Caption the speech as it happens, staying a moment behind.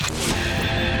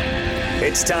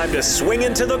It's time to swing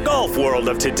into the golf world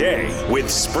of today with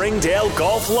Springdale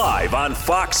Golf Live on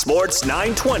Fox Sports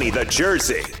 920 The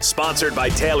Jersey. Sponsored by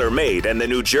TaylorMade and the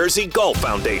New Jersey Golf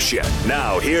Foundation.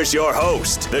 Now, here's your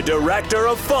host, the Director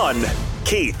of Fun,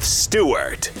 Keith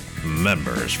Stewart.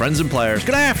 Members, friends, and players,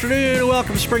 good afternoon and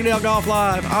welcome to Springdale Golf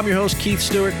Live. I'm your host, Keith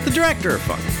Stewart, the Director of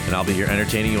Fun, and I'll be here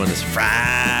entertaining you on this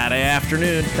Friday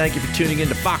afternoon. Thank you for tuning in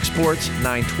to Fox Sports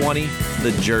 920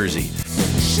 The Jersey.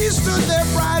 She stood there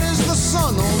bright as the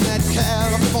sun on that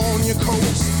California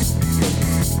coast.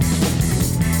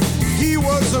 He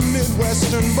was a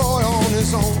Midwestern boy on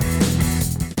his own.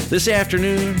 This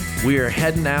afternoon, we are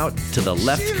heading out to the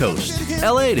left coast,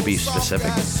 LA to be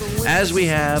specific, as we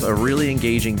have a really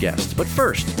engaging guest. But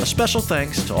first, a special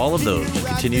thanks to all of those who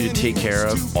continue to take care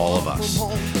of all of us.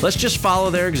 Let's just follow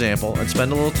their example and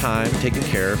spend a little time taking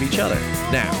care of each other.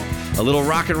 Now, a little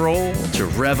rock and roll to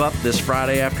rev up this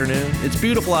Friday afternoon. It's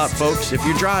beautiful out, folks. If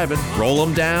you're driving, roll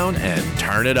them down and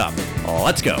turn it up.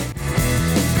 Let's go.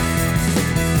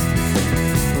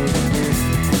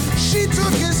 She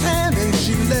took his hand and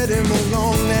she led him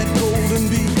along that golden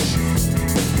beach.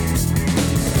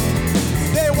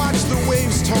 They watched the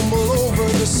waves tumble over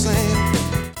the sand.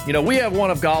 You know, we have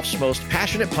one of golf's most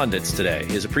passionate pundits today.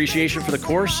 His appreciation for the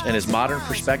course and his modern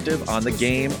perspective on the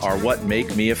game are what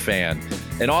make me a fan.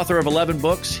 An author of 11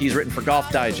 books, he's written for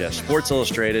Golf Digest, Sports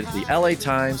Illustrated, the LA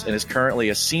Times, and is currently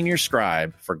a senior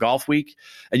scribe for Golfweek.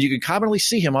 And you can commonly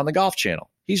see him on the Golf Channel.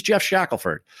 He's Geoff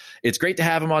Shackelford. It's great to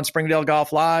have him on Springdale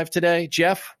Golf Live today.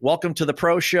 Geoff, welcome to the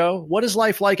Pro Show. What is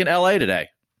life like in LA today?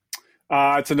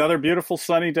 It's another beautiful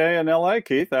sunny day in LA,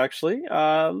 Keith, actually.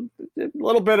 A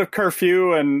little bit of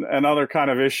curfew and other kind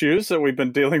of issues that we've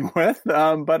been dealing with,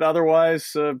 but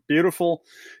otherwise beautiful.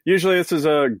 Usually this is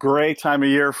a great time of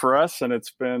year for us, and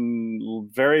it's been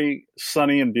very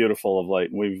sunny and beautiful of late.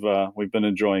 We've been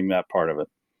enjoying that part of it.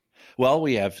 Well,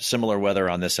 we have similar weather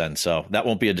on this end, so that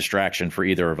won't be a distraction for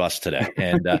either of us today.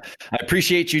 And I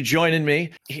appreciate you joining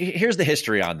me. Here's the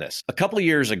history on this. A couple of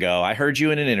years ago, I heard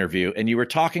you in an interview, and you were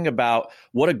talking about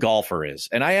what a golfer is.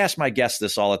 And I ask my guests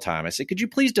this all the time. I say, could you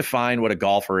please define what a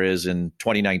golfer is in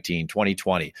 2019,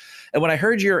 2020? And when I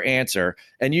heard your answer,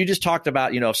 and you just talked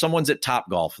about, if someone's at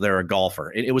Topgolf, they're a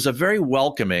golfer. It was a very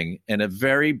welcoming and a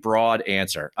very broad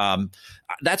answer.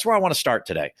 That's where I want to start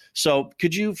today. So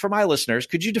could you, for my listeners,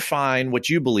 could you define what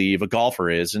you believe a golfer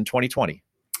is in 2020?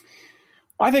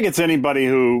 I think it's anybody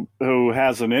who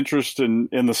has an interest in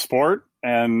the sport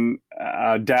and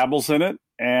dabbles in it.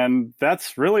 And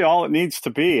that's really all it needs to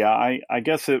be. I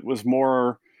guess it was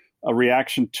more a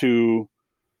reaction to,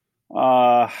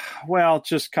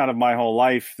 just kind of my whole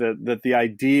life that the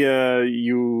idea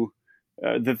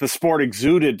that the sport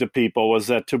exuded to people was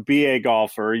that to be a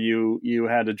golfer, you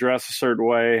had to dress a certain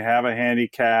way, have a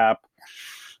handicap,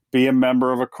 be a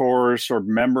member of a course or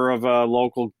member of a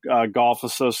local golf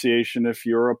association if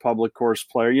you're a public course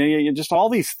player. You just all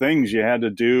these things you had to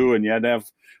do, and you had to have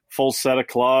full set of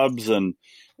clubs and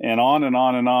on and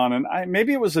on and on. And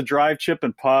maybe it was a drive, chip,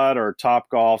 and putt or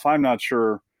Topgolf. I'm not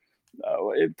sure.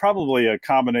 Probably a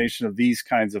combination of these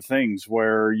kinds of things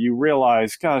where you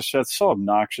realize, gosh, that's so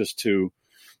obnoxious to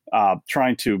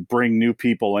trying to bring new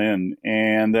people in,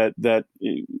 and that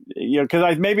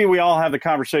because maybe we all have the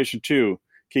conversation too,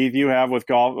 Keith. You have with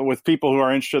golf, with people who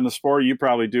are interested in the sport. You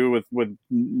probably do with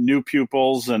new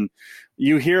pupils, and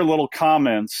you hear little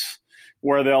comments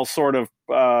where they'll sort of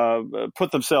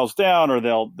put themselves down, or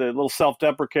they're a little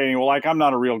self-deprecating. Well, like, I'm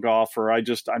not a real golfer. I'm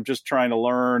just trying to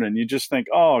learn. And you just think,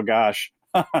 oh gosh,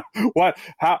 what?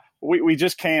 How? We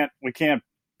just can't. We can't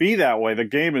be that way. The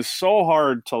game is so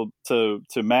hard to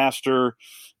master,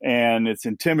 and it's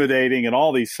intimidating, and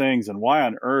all these things. And why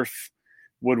on earth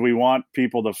would we want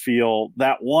people to feel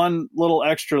that one little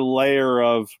extra layer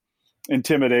of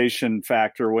intimidation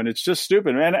factor when it's just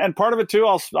stupid? And part of it too,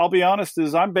 I'll be honest,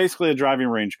 is I'm basically a driving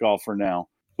range golfer now.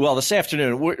 Well, this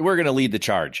afternoon, we're going to lead the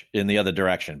charge in the other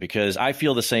direction, because I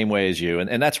feel the same way as you.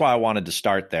 And that's why I wanted to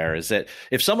start there, is that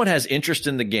if someone has interest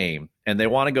in the game and they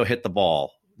want to go hit the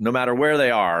ball, no matter where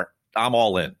they are, I'm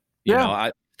all in.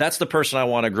 That's the person I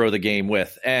want to grow the game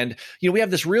with. And, we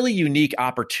have this really unique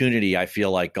opportunity, I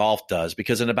feel like golf does,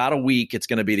 because in about a week, it's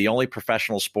going to be the only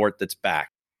professional sport that's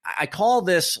back. I call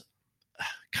this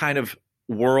kind of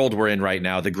world we're in right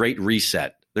now the Great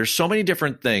Reset. There's so many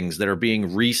different things that are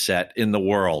being reset in the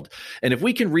world. And if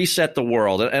we can reset the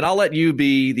world, and I'll let you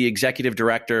be the executive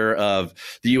director of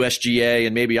the USGA,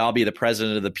 and maybe I'll be the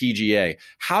president of the PGA,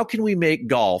 how can we make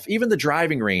golf, even the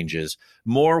driving ranges,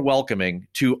 more welcoming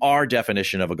to our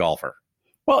definition of a golfer?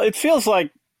 Well, it feels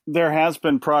like there has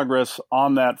been progress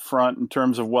on that front in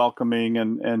terms of welcoming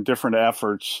and different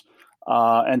efforts.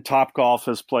 And Topgolf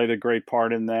has played a great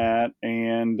part in that.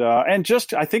 And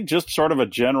just, I think just sort of a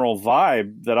general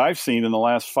vibe that I've seen in the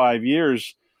last 5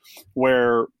 years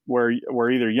where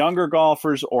either younger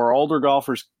golfers or older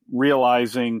golfers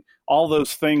realizing all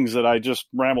those things that I just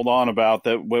rambled on about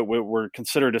that were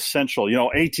considered essential.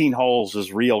 18 holes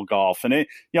is real golf. And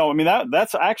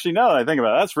that's actually, now that I think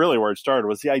about it, that's really where it started,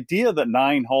 was the idea that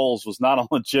 9 holes was not a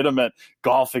legitimate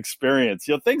golf experience.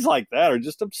 Things like that are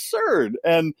just absurd.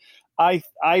 And I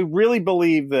really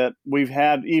believe that we've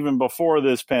had, even before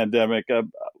this pandemic,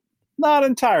 not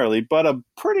entirely, but a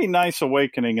pretty nice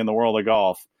awakening in the world of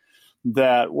golf,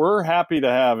 that we're happy to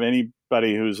have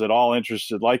anybody who's at all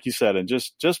interested, like you said, and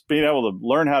just being able to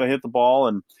learn how to hit the ball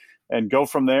and go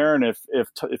from there. And if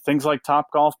things like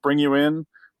Topgolf bring you in,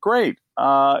 great.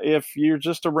 If you're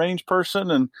just a range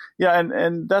person,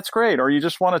 and that's great. Or you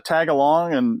just want to tag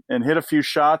along and hit a few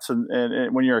shots,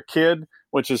 and when you're a kid,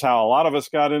 which is how a lot of us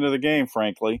got into the game,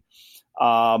 frankly,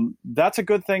 that's a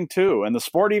good thing too. And the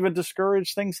sport even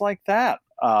discouraged things like that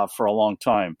for a long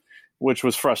time, which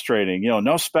was frustrating.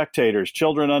 No spectators,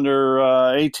 children under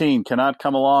 18 cannot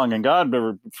come along, and God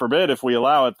forbid if we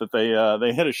allow it, that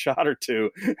they hit a shot or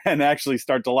two and actually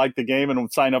start to like the game and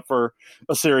sign up for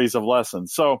a series of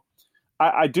lessons. So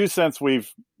I do sense we've,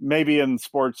 maybe in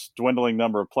sports, dwindling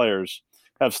number of players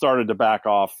have started to back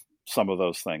off some of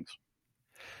those things.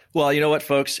 Well, you know what,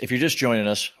 folks? If you're just joining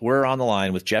us, we're on the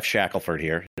line with Geoff Shackelford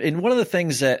here. And one of the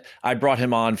things that I brought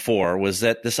him on for was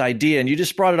that this idea, and you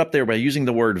just brought it up there by using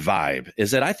the word vibe,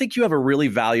 is that I think you have a really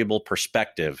valuable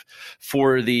perspective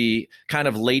for the kind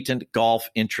of latent golf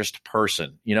interest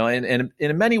person, and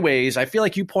in many ways, I feel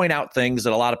like you point out things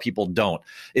that a lot of people don't.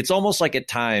 It's almost like at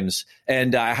times,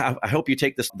 and I hope you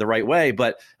take this the right way,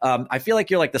 but I feel like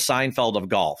you're like the Seinfeld of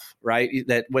golf, right?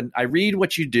 That when I read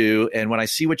what you do and when I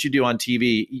see what you do on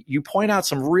TV, you point out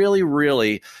some really,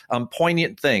 really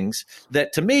poignant things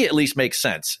that, to me, at least make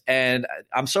sense. And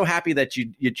I'm so happy that you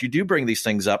do bring these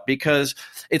things up, because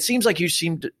it seems like you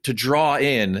seem to draw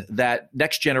in that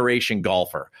next generation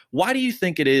golfer. Why do you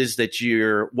think it is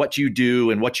that what you do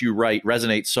and what you write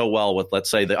resonates so well with, let's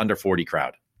say, the under 40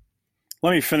 crowd?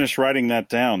 Let me finish writing that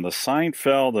down. The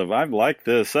Seinfeld of, I like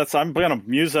this. I'm going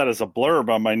to use that as a blurb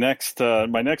on my next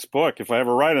book, if I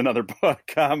ever write another book.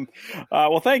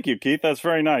 Well, thank you, Keith. That's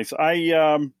very nice.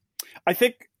 I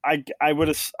think I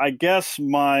would, I guess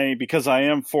because I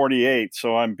am 48,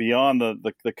 so I'm beyond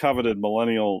the coveted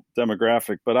millennial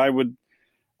demographic, but I would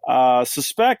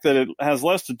suspect that it has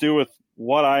less to do with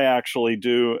what I actually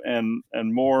do and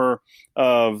more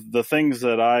of the things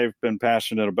that I've been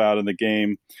passionate about in the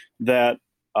game, that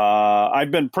I've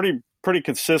been pretty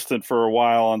consistent for a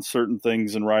while on certain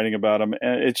things and writing about them.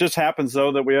 And it just happens,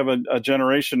 though, that we have a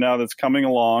generation now that's coming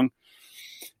along,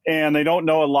 and they don't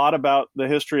know a lot about the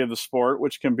history of the sport,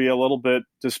 which can be a little bit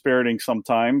dispiriting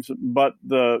sometimes. But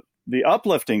the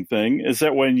uplifting thing is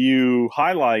that when you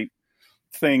highlight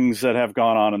things that have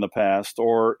gone on in the past,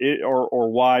 or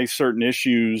why certain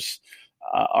issues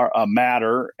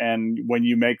matter, and when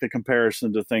you make the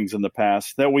comparison to things in the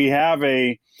past, that we have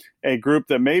a group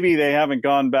that maybe they haven't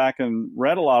gone back and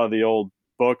read a lot of the old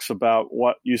books about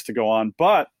what used to go on,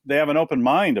 but they have an open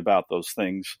mind about those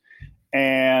things,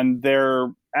 and they're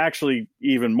actually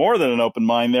even more than an open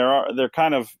mind. They're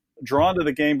kind of drawn to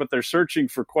the game, but they're searching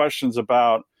for questions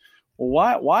about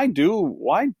why do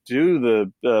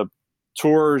the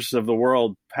tours of the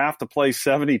world have to play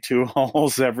 72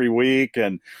 holes every week,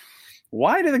 and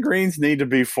why do the greens need to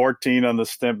be 14 on the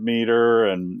stimp meter,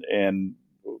 and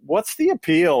what's the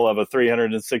appeal of a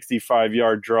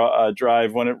 365-yard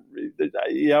drive when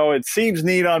it seems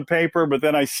neat on paper, but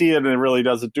then I see it and it really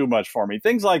doesn't do much for me,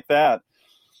 things like that.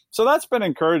 So that's been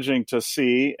encouraging to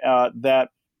see that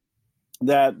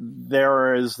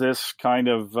there is this kind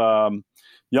of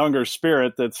younger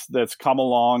spirit that's come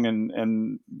along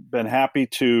and been happy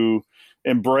to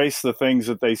embrace the things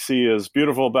that they see as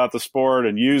beautiful about the sport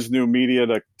and use new media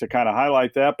to kind of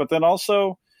highlight that, but then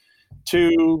also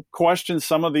to question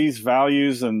some of these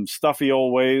values and stuffy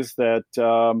old ways that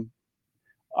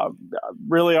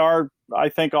really are, I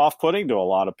think, off-putting to a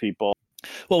lot of people.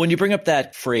 Well, when you bring up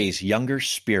that phrase, younger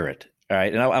spirit, all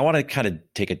right, and I want to kind of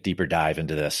take a deeper dive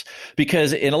into this,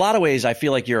 because in a lot of ways, I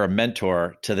feel like you're a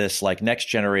mentor to this like next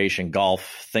generation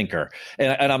golf thinker.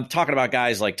 And I'm talking about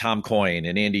guys like Tom Coyne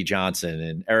and Andy Johnson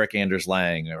and Eric Anders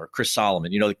Lang or Chris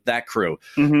Solomon, that crew,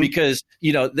 because,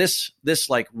 this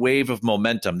like wave of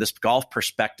momentum, this golf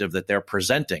perspective that they're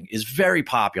presenting is very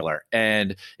popular,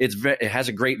 and it has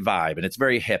a great vibe, and it's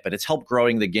very hip, and it's helped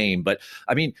growing the game. But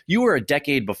I mean, you were a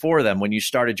decade before them when you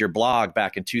started your blog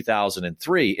back in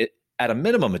 2003. at a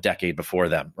minimum a decade before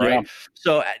them, right? Yeah.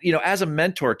 So, as a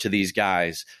mentor to these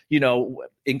guys,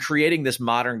 in creating this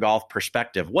modern golf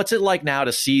perspective, what's it like now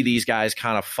to see these guys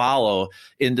kind of follow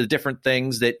into different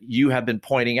things that you have been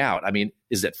pointing out? I mean,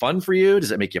 is it fun for you?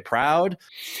 Does it make you proud?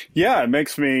 Yeah, it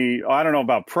makes me, I don't know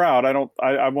about proud.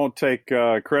 I won't take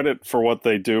credit for what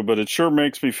they do, but it sure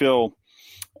makes me feel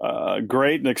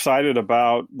great and excited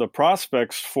about the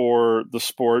prospects for the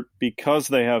sport because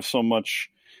they have so much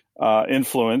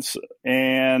influence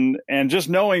and just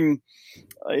knowing,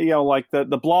 like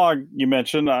the blog you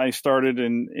mentioned, I started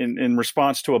in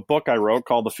response to a book I wrote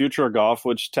called The Future of Golf,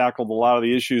 which tackled a lot of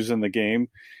the issues in the game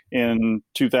in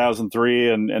 2003.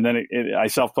 And then I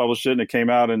self-published it, and it came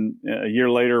out a year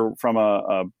later from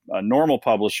a normal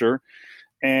publisher.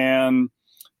 And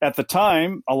at the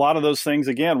time, a lot of those things,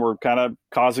 again, were kind of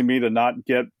causing me to not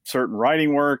get certain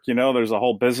writing work. There's a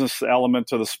whole business element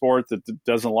to the sport that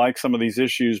doesn't like some of these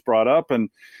issues brought up.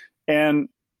 And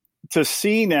to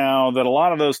see now that a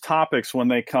lot of those topics, when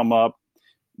they come up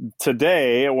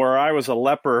today, where I was a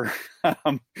leper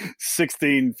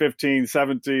 16, 15,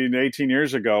 17, 18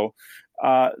 years ago,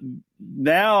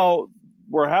 now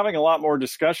we're having a lot more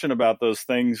discussion about those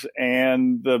things.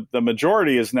 And the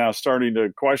majority is now starting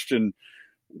to question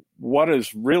what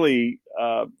is really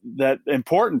that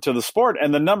important to the sport.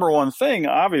 And the number one thing,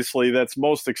 obviously, that's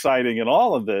most exciting in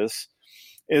all of this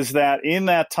is that in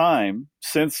that time,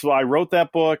 since I wrote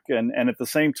that book, and at the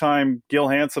same time, Gil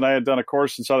Hansen and I had done a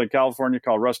course in Southern California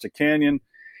called Rustic Canyon.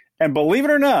 And believe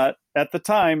it or not, at the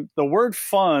time, the word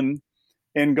fun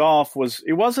in golf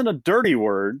wasn't a dirty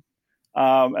word.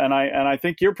 And I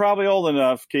think you're probably old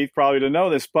enough, Keith, probably to know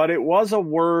this, but it was a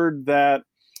word that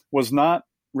was not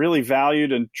really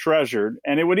valued and treasured.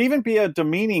 And it would even be a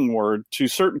demeaning word to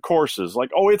certain courses,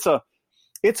 like, oh, it's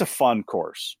a fun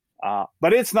course.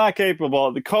 But it's not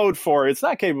capable, the code for it's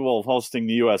not capable of hosting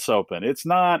the U.S. Open. It's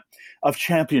not of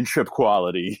championship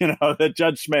quality, that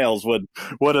Judge Smales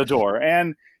would adore.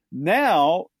 And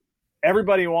now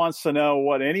everybody wants to know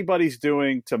what anybody's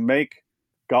doing to make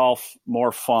golf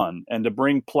more fun and to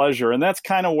bring pleasure. And that's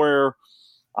kind of where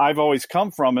I've always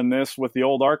come from in this with the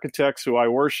old architects who I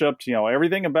worshiped.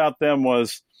 Everything about them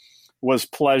was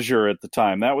pleasure at the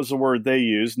time. That was the word they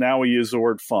used. Now we use the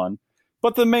word fun.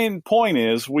 But the main point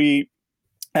is we,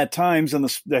 at times in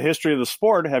the history of the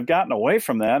sport, have gotten away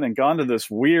from that and gone to this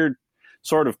weird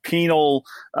sort of penal,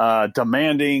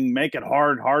 demanding, make it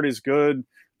hard is good.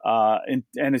 And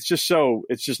it's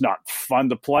just not fun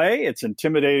to play. It's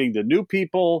intimidating to new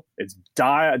people. It's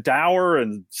dour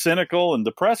and cynical and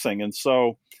depressing. And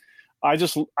so I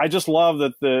just love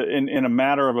that in a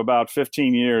matter of about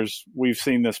 15 years, we've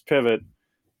seen this pivot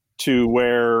to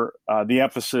where the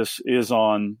emphasis is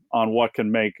on what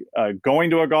can make going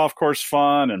to a golf course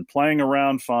fun and playing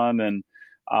around fun. And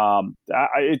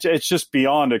it's just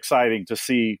beyond exciting to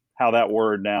see how that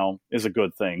word now is a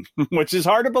good thing, which is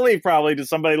hard to believe probably to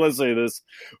somebody listening to this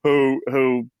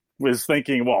who was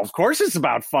thinking, well, of course it's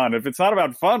about fun. If it's not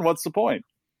about fun, what's the point?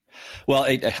 Well,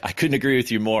 I couldn't agree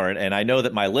with you more. And I know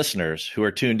that my listeners who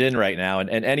are tuned in right now and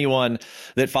anyone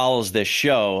that follows this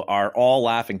show are all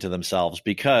laughing to themselves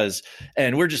because,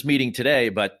 and we're just meeting today,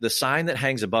 but the sign that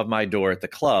hangs above my door at the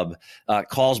club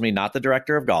calls me not the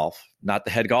director of golf, not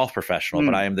the head golf professional,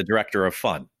 but I am the director of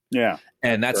fun. Yeah.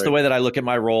 And that's the way that I look at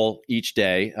my role each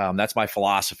day. That's my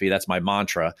philosophy. That's my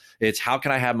mantra. It's how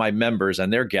can I have my members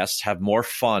and their guests have more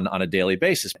fun on a daily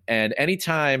basis? And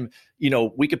anytime,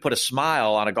 we could put a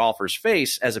smile on a golfer's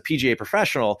face as a PGA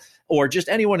professional or just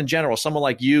anyone in general, someone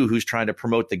like you who's trying to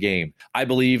promote the game. I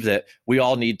believe that we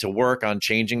all need to work on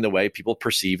changing the way people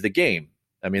perceive the game.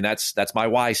 I mean, that's my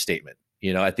why statement.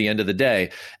 At the end of the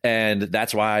day. And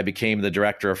that's why I became the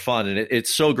director of fun. And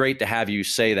it's so great to have you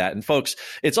say that. And folks,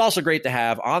 it's also great to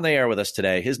have on the air with us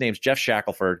today. His name's Geoff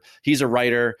Shackelford. He's a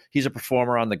writer. He's a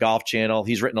performer on the Golf Channel.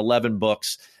 He's written 11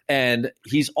 books. And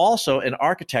he's also an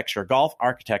golf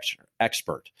architecture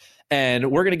expert. And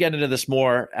we're going to get into this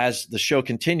more as the show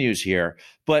continues here.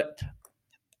 But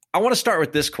I want to start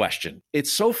with this question.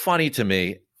 It's so funny to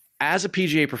me. As a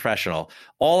PGA professional,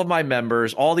 all of my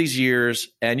members, all these years,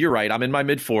 and you're right, I'm in my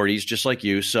mid-40s, just like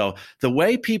you. So the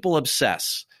way people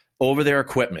obsess over their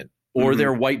equipment or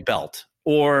their white belt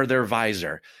or their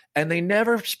visor, and they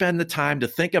never spend the time to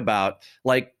think about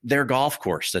like their golf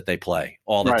course that they play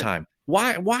all the time.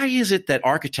 Why is it that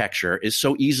architecture is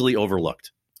so easily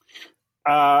overlooked?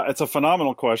 It's a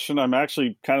phenomenal question. I'm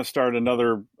actually kind of started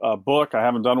another book. I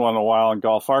haven't done one in a while on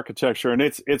golf architecture, and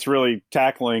it's really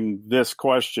tackling this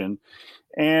question.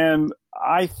 And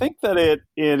I think that it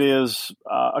is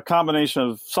a combination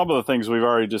of some of the things we've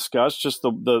already discussed, just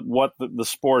what the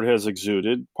sport has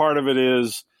exuded. Part of it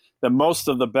is that most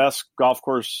of the best golf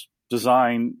course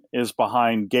design is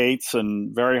behind gates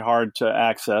and very hard to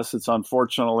access. It's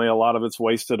unfortunately a lot of it's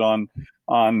wasted on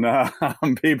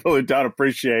people who don't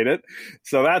appreciate it.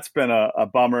 So that's been a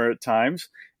bummer at times.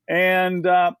 And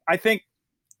I think,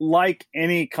 like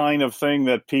any kind of thing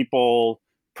that people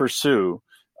pursue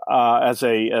as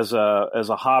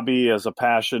a hobby, as a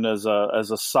passion, as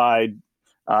a side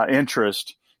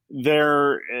interest,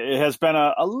 there has been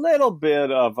a little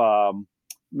bit of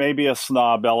maybe a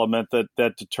snob element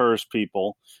that deters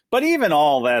people. But even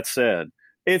all that said,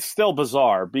 it's still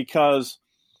bizarre because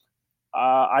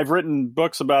I've written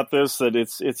books about this, that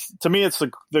it's to me, it's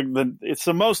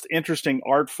the most interesting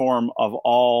art form of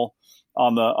all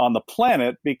on the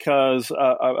planet, because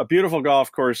a beautiful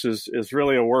golf course is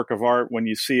really a work of art when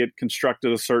you see it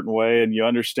constructed a certain way and you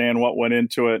understand what went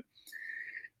into it.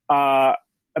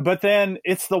 But then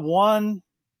it's the one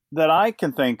that I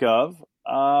can think of,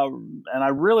 and I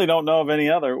really don't know of any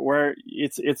other, where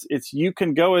it's you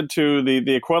can go into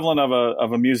the equivalent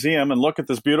of a museum and look at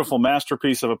this beautiful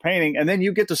masterpiece of a painting, and then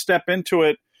you get to step into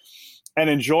it and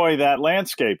enjoy that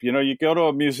landscape. You know, you go to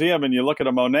a museum and you look at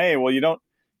a Monet. Well, you don't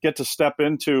get to step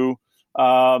into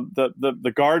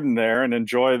the garden there and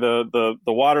enjoy the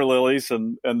water lilies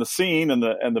and the scene and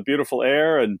the beautiful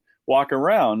air and walk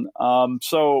around.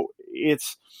 So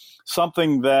it's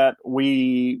something that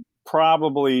we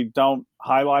probably don't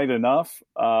highlight enough.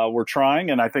 We're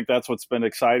trying, and I think that's what's been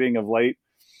exciting of late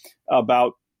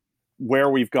about where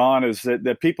we've gone, is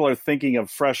that people are thinking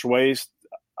of fresh ways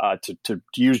to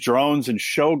use drones and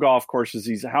show golf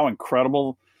courses how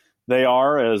incredible they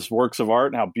are as works of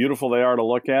art and how beautiful they are to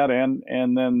look at,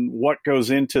 and then what goes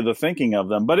into the thinking of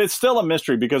them. But it's still a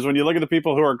mystery, because when you look at the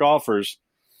people who are golfers,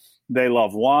 they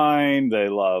love wine, they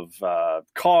love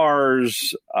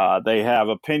cars, they have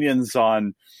opinions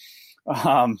on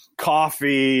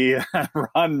coffee,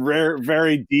 run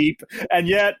very deep, and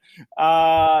yet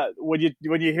when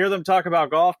you hear them talk about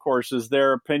golf courses,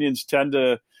 their opinions tend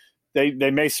to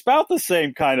they may spout the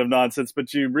same kind of nonsense,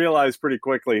 but you realize pretty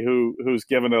quickly who's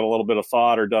given it a little bit of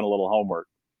thought or done a little homework.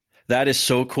 That is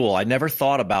so cool. I never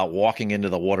thought about walking into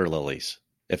the water lilies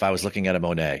if I was looking at a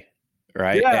Monet,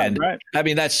 right? Yeah, and right. I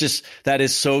mean, that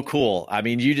is so cool. I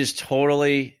mean, you just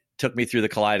totally took me through the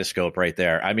kaleidoscope right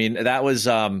there. I mean, that was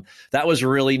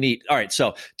really neat. All right.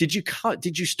 So did you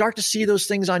start to see those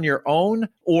things on your own,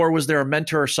 or was there a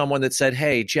mentor or someone that said,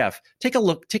 "Hey, Geoff, take a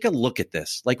look at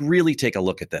this, like really take a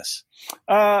look at this"?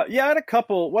 Yeah, I had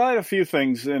a few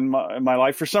things in my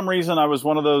life. For some reason, I was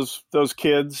one of those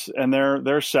kids, and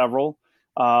there's several.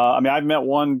 I mean, I've met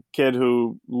one kid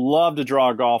who loved to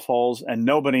draw golf holes, and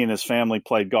nobody in his family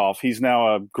played golf. He's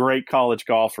now a great college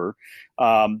golfer.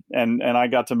 And I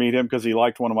got to meet him because he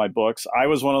liked one of my books. I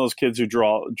was one of those kids who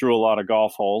drew a lot of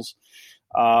golf holes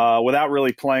without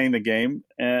really playing the game.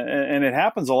 And it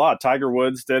happens a lot. Tiger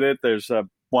Woods did it. There's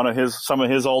some of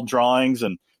his old drawings.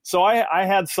 And so I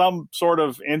had some sort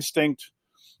of instinct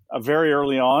very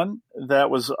early on that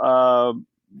was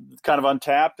kind of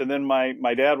untapped. And then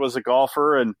my dad was a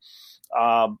golfer, and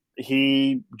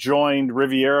he joined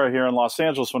Riviera here in Los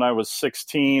Angeles when I was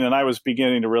 16, and I was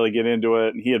beginning to really get into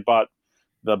it. And he had bought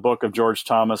the book of George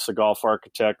Thomas, The Golf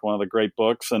Architect, one of the great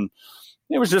books. And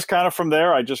it was just kind of from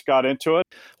there, I just got into it.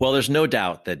 Well, there's no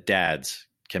doubt that dads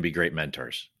can be great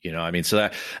mentors. You know, I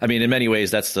mean, in many ways,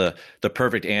 that's the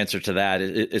perfect answer to that,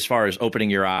 as far as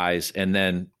opening your eyes and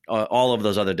then all of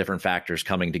those other different factors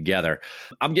coming together.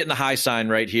 I'm getting the high sign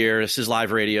right here. This is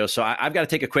live radio, so I've got to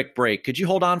take a quick break. Could you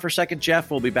hold on for a second, Geoff?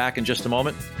 We'll be back in just a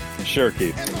moment. Sure,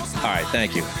 Keith. All right,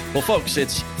 thank you. Well, folks,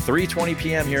 it's 3:20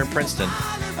 p.m. here in Princeton.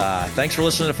 Thanks for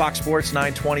listening to Fox Sports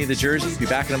 920 The Jersey. Be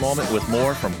back in a moment with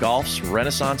more from golf's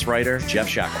Renaissance writer, Geoff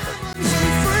Shackelford.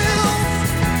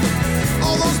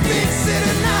 All those big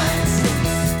city nights.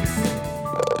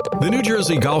 The New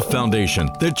Jersey Golf Foundation,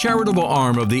 the charitable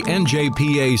arm of the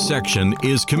NJPA section,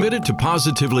 is committed to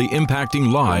positively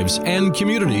impacting lives and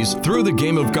communities through the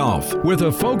game of golf. With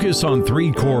a focus on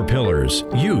 3 core pillars,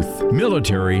 youth,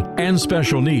 military, and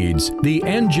special needs, the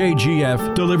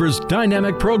NJGF delivers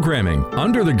dynamic programming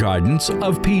under the guidance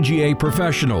of PGA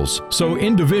professionals, so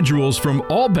individuals from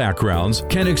all backgrounds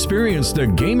can experience the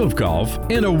game of golf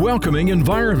in a welcoming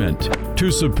environment. To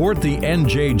support the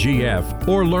NJGF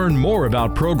or learn more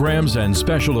about programs and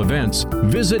special events,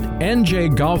 visit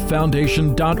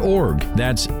njgolffoundation.org.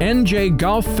 That's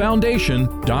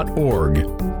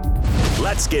njgolffoundation.org.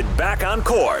 Let's get back on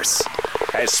course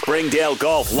as Springdale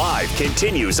Golf Live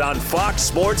continues on Fox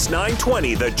Sports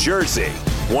 920 The Jersey.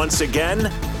 Once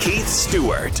again, Keith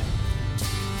Stewart.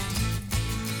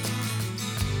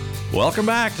 Welcome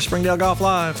back to Springdale Golf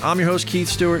Live. I'm your host, Keith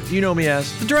Stewart. You know me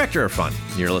as the Director of Fun.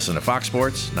 You're listening to Fox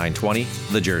Sports 920,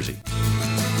 The Jersey.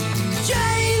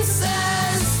 Jane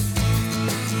says,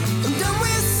 I'm done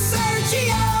with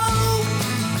Sergio.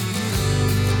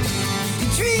 You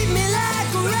treat me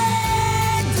like a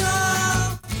rag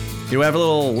doll. You know, we have a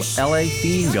little LA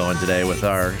theme going today with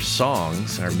our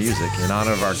songs, our music, in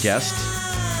honor of our guest.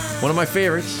 One of my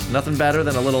favorites, nothing better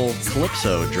than a little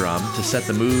calypso drum to set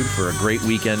the mood for a great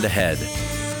weekend ahead.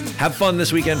 Have fun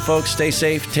this weekend, folks. Stay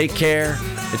safe, take care,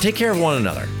 and take care of one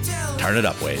another. Turn it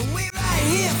up, Wade. Wait right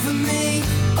here for me.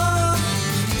 Oh,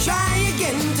 try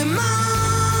again tomorrow.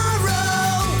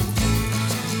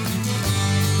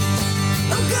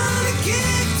 I'm gonna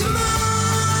kick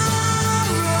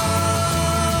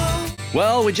tomorrow.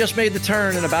 Well, we just made the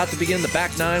turn and about to begin the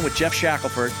back nine with Geoff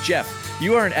Shackelford. Jeff,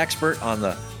 you are an expert on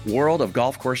the world of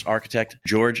golf course architect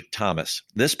George Thomas.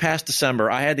 This past December,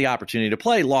 I had the opportunity to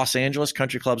play Los Angeles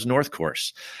Country Club's North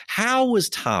Course. How was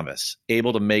Thomas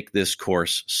able to make this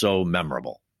course so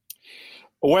memorable?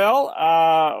 Well,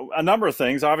 a number of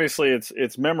things. Obviously,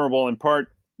 it's memorable in part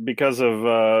because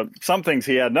of some things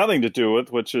he had nothing to do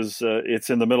with, which is it's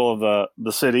in the middle of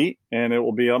the city, and it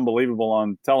will be unbelievable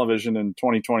on television in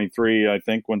 2023, I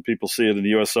think, when people see it in the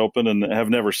U.S. Open and have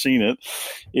never seen it.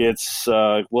 It's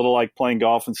a little like playing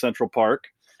golf in Central Park,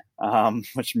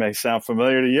 which may sound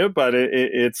familiar to you, but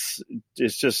it's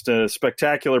just a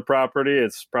spectacular property.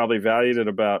 It's probably valued at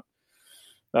about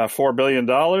 $4 billion.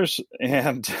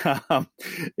 And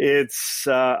it's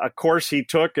a course he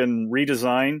took and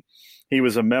redesigned. He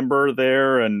was a member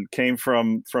there and came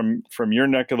from your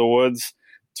neck of the woods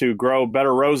to grow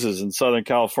better roses in Southern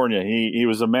California. He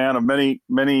was a man of many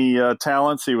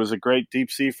talents. He was a great deep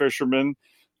sea fisherman,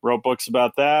 wrote books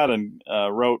about that, and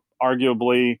wrote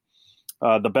arguably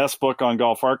the best book on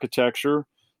golf architecture.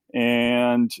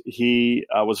 And he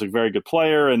was a very good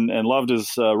player and loved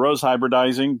his rose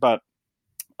hybridizing, but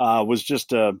was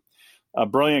just a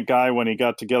brilliant guy when he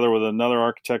got together with another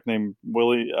architect named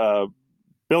William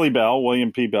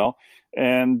P. Bell,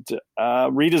 and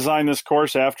redesigned this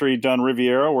course after he'd done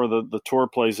Riviera, where the tour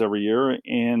plays every year,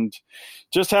 and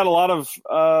just had a lot of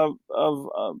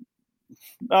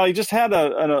he just had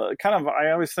a kind of,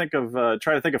 I always think of,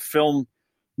 try to think of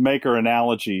filmmaker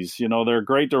analogies. You know, there are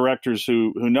great directors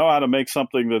who know how to make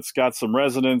something that's got some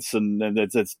resonance and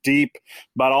that's deep,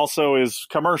 but also is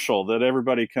commercial, that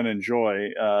everybody can enjoy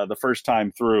the first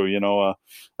time through, you know,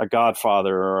 a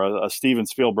Godfather or a Steven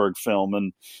Spielberg film.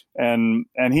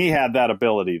 And he had that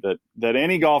ability that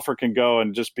any golfer can go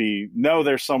and just know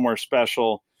they're somewhere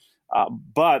special.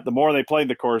 But the more they played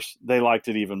the course, they liked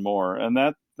it even more. And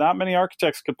that not many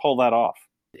architects could pull that off.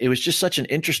 It was just such an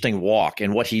interesting walk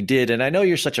and what he did. And I know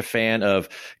you're such a fan of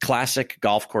classic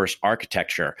golf course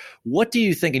architecture. What do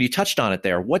you think, and you touched on it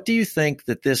there, what do you think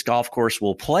that this golf course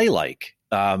will play like?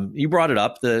 You brought it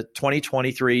up, the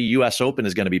 2023 U.S. Open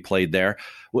is going to be played there.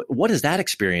 What is that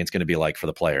experience going to be like for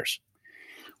the players?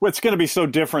 Well, it's going to be so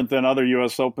different than other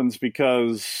U.S. Opens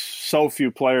because so few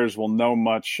players will know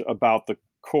much about the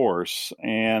course.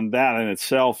 And that in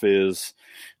itself is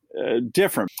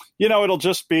different. You know, it'll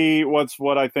just be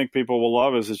what I think people will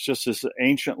love is it's just this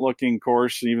ancient looking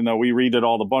course. Even though we redid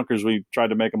all the bunkers, we tried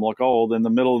to make them look old in the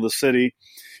middle of the city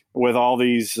with all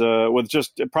these, with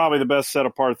just probably the best set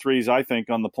of par threes, I think,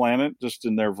 on the planet, just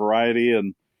in their variety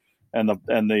and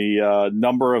the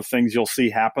number of things you'll see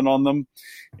happen on them.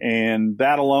 And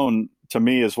that alone, to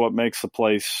me, is what makes the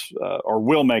place or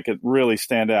will make it really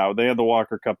stand out. They had the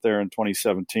Walker Cup there in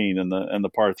 2017, and the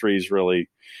par threes really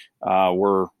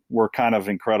were kind of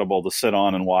incredible to sit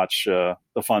on and watch the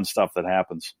fun stuff that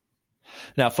happens.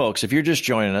 Now, folks, if you're just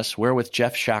joining us, we're with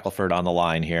Geoff Shackelford on the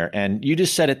line here. And you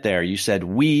just said it there. You said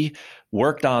we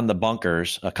worked on the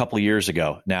bunkers a couple of years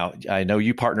ago. Now, I know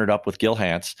you partnered up with Gil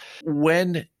Hance.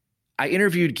 When I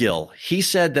interviewed Gil, he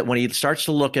said that when he starts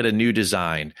to look at a new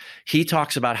design, he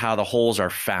talks about how the holes are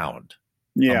found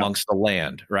amongst the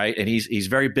land, right? And he's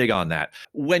very big on that.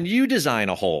 When you design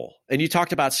a hole, and you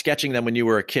talked about sketching them when you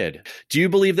were a kid, do you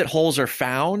believe that holes are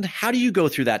found? How do you go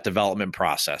through that development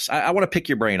process? I want to pick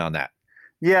your brain on that.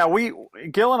 Yeah,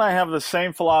 Gil and I have the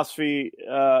same philosophy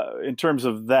in terms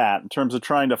of that, in terms of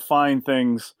trying to find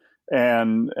things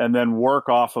and then work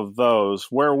off of those.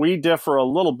 Where we differ a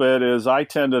little bit is I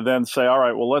tend to then say, all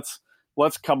right, well, let's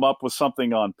come up with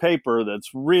something on paper that's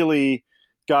really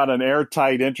got an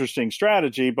airtight, interesting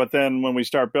strategy. But then when we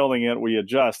start building it, we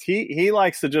adjust. He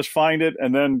likes to just find it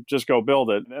and then just go build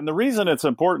it. And the reason it's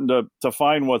important to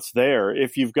find what's there,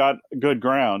 if you've got good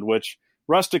ground, which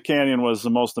Rustic Canyon was the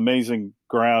most amazing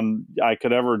ground I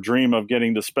could ever dream of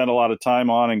getting to spend a lot of time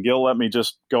on. And Gil let me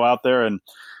just go out there and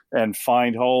and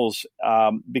find holes,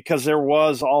 because there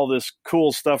was all this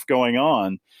cool stuff going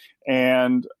on.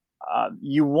 And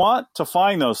you want to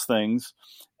find those things.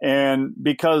 And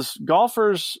because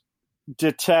golfers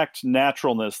detect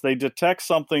naturalness, they detect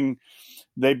something.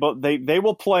 They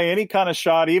will play any kind of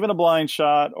shot, even a blind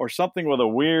shot or something with a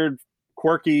weird,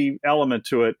 quirky element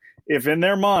to it, if in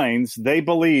their minds they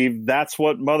believe that's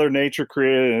what Mother Nature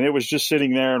created and it was just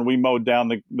sitting there and we mowed down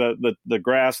the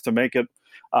grass to make it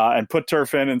and put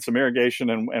turf in and some irrigation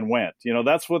and went.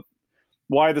 That's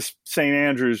why the St.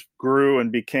 Andrews grew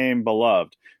and became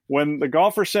beloved. When the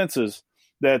golfer senses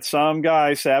that some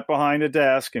guy sat behind a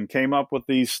desk and came up with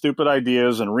these stupid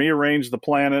ideas and rearranged the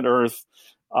planet Earth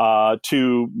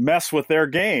to mess with their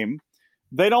game,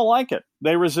 they don't like it.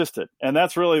 They resist it. And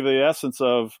that's really the essence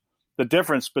of the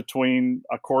difference between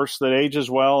a course that ages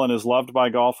well and is loved by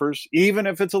golfers, even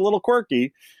if it's a little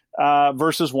quirky,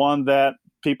 versus one that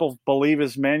people believe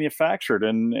is manufactured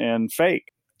and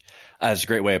fake. That's a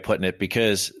great way of putting it,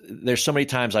 because there's so many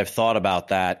times I've thought about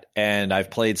that, and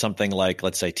I've played something like,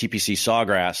 let's say, TPC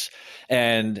Sawgrass,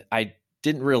 and I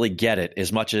didn't really get it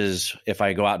as much as if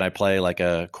I go out and I play like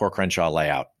a Core Crenshaw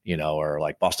layout, or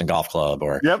like Boston Golf Club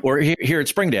or here at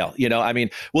Springdale.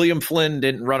 William Flynn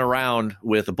didn't run around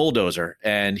with a bulldozer,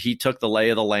 and he took the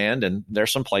lay of the land, and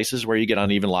there's some places where you get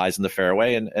uneven lies in the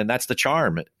fairway, and that's the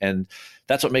charm. And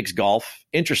that's what makes golf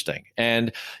interesting.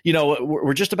 And,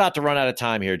 we're just about to run out of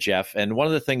time here, Geoff. And one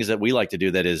of the things that we like to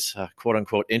do that is quote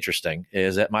unquote interesting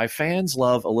is that my fans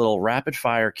love a little rapid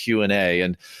fire Q&A,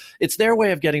 and it's their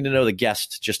way of getting to know the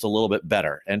guest just a little bit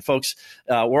better. And folks,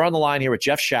 we're on the line here with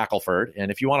Geoff Shackelford. And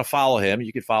if you want to follow him,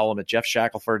 you can follow him at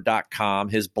geoffshackelford.com.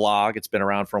 His blog, it's been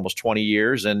around for almost 20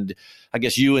 years. And I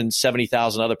guess you and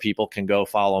 70,000 other people can go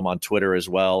follow him on Twitter as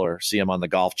well, or see him on the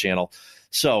Golf Channel.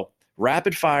 So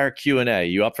rapid fire Q&A.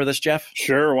 You up for this, Geoff?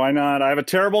 Sure, why not? I have a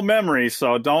terrible memory,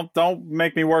 so don't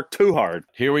make me work too hard.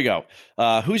 Here we go.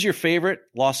 Who's your favorite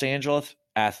Los Angeles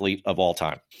athlete of all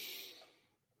time?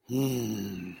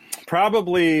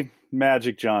 Probably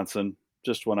Magic Johnson.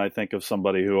 Just when I think of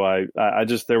somebody who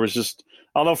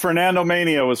although Fernando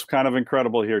Mania was kind of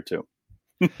incredible here too.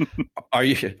 Are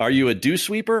you a dew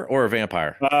sweeper or a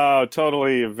vampire? Oh,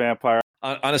 totally a vampire.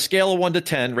 On a scale of 1 to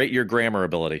 10, rate your grammar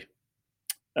ability.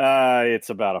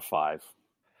 It's about a 5.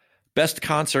 Best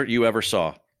concert you ever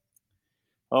saw?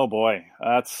 Oh boy,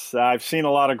 I've seen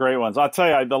a lot of great ones. I'll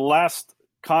tell you, the last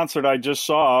concert I just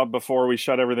saw before we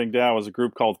shut everything down was a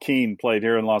group called Keen, played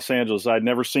here in Los Angeles. I'd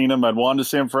never seen them. I'd wanted to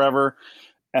see them forever,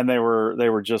 and they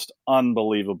were just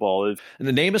unbelievable. And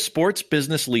the name of sports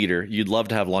business leader you'd love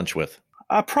to have lunch with?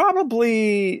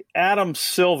 Probably Adam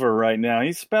Silver right now.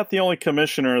 He's about the only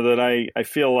commissioner that I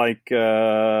feel like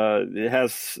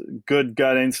has good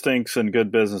gut instincts and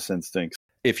good business instincts.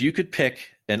 If you could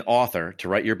pick an author to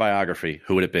write your biography,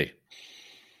 who would it be?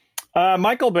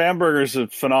 Michael Bamberger is a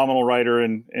phenomenal writer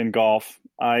in golf.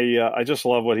 I just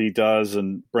love what he does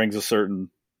and brings a certain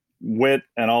wit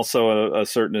and also a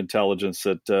certain intelligence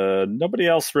that nobody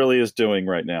else really is doing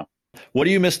right now. What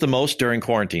do you miss the most during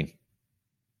quarantine?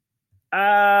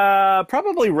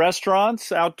 Probably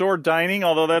restaurants, outdoor dining,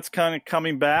 although that's kind of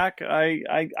coming back. I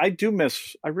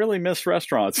really miss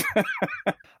restaurants.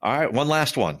 All right. One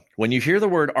last one. When you hear the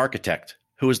word architect,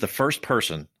 who is the first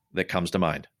person that comes to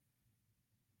mind?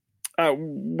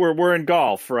 We're in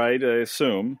golf, right? I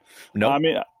assume. No, I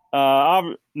mean,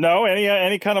 no,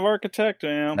 any kind of architect.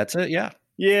 That's it. Yeah.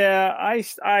 Yeah.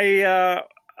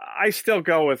 I still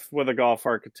go with a golf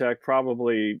architect,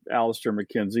 probably Alistair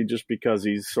McKenzie, just because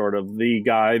he's sort of the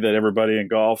guy that everybody in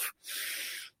golf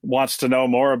wants to know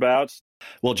more about.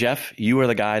 Well, Geoff, you are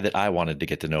the guy that I wanted to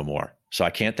get to know more. So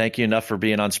I can't thank you enough for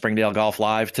being on Springdale Golf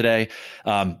Live today.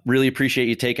 Really appreciate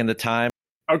you taking the time.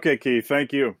 Okay, Keith.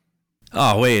 Thank you.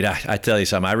 Oh, Wade, I tell you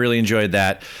something. I really enjoyed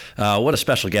that. What a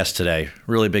special guest today.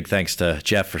 Really big thanks to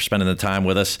Geoff for spending the time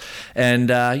with us. And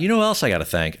you know who else I got to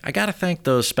thank? I got to thank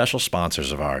those special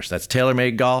sponsors of ours. That's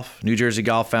TaylorMade Golf, New Jersey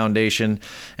Golf Foundation,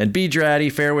 and B. Draddy,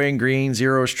 Fairway and Green,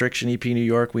 Zero Restriction, EP New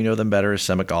York. We know them better as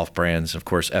Summit Golf Brands. Of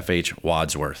course, FH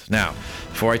Wadsworth. Now,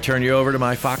 before I turn you over to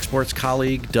my Fox Sports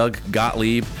colleague, Doug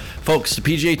Gottlieb, folks, the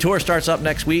PGA Tour starts up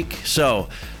next week. So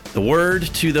the word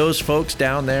to those folks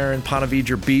down there in Ponte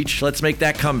Vedra Beach, let's make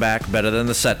that comeback better than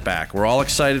the setback. We're all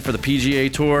excited for the PGA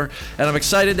Tour, and I'm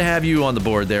excited to have you on the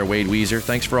board there, Wade Weezer.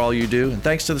 Thanks for all you do, and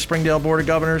thanks to the Springdale Board of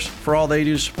Governors for all they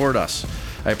do to support us.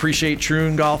 I appreciate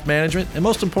Troon Golf Management, and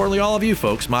most importantly, all of you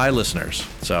folks, my listeners.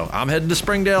 So I'm heading to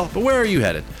Springdale, but where are you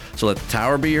headed? So let the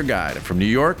Tower be your guide. And from New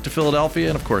York to Philadelphia,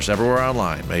 and of course everywhere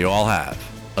online, may you all have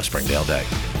a Springdale day.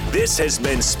 This has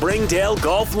been Springdale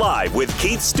Golf Live with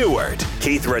Keith Stewart.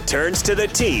 Keith returns to the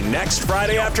tee next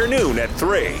Friday afternoon at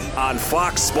 3 on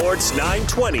Fox Sports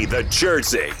 920 The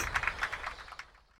Jersey.